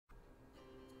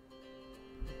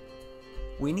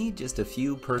We need just a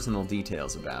few personal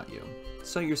details about you,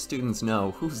 so your students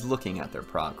know who's looking at their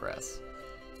progress.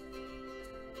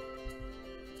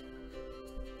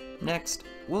 Next,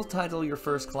 we'll title your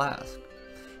first class.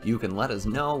 You can let us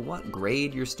know what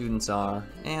grade your students are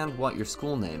and what your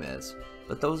school name is,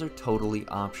 but those are totally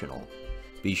optional.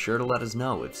 Be sure to let us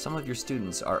know if some of your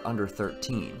students are under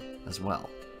 13 as well.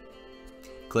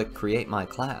 Click Create My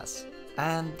Class,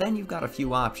 and then you've got a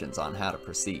few options on how to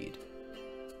proceed.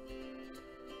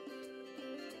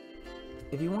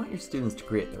 If you want your students to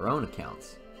create their own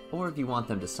accounts, or if you want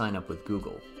them to sign up with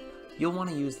Google, you'll want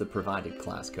to use the provided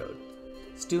class code.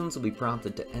 Students will be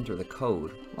prompted to enter the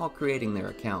code while creating their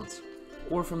accounts,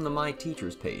 or from the My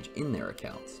Teachers page in their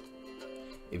accounts.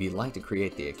 If you'd like to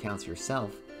create the accounts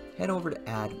yourself, head over to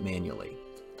Add Manually.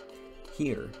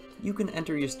 Here, you can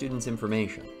enter your students'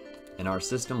 information, and our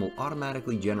system will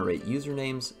automatically generate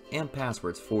usernames and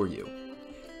passwords for you.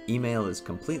 Email is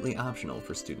completely optional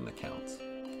for student accounts.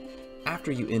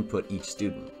 After you input each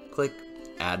student, click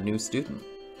Add New Student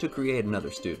to create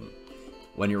another student.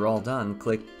 When you're all done,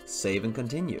 click Save and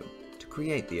Continue to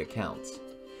create the accounts.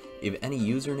 If any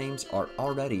usernames are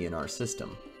already in our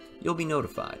system, you'll be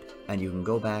notified and you can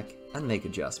go back and make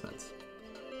adjustments.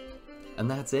 And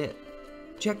that's it.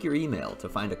 Check your email to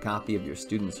find a copy of your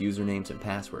students' usernames and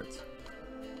passwords.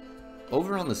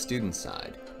 Over on the student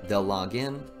side, they'll log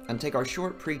in and take our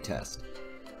short pre-test.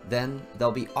 Then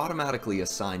they'll be automatically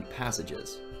assigned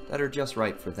passages that are just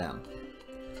right for them.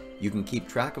 You can keep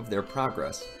track of their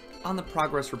progress on the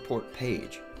progress report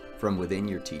page from within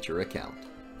your teacher account.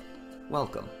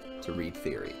 Welcome to Read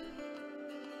Theory.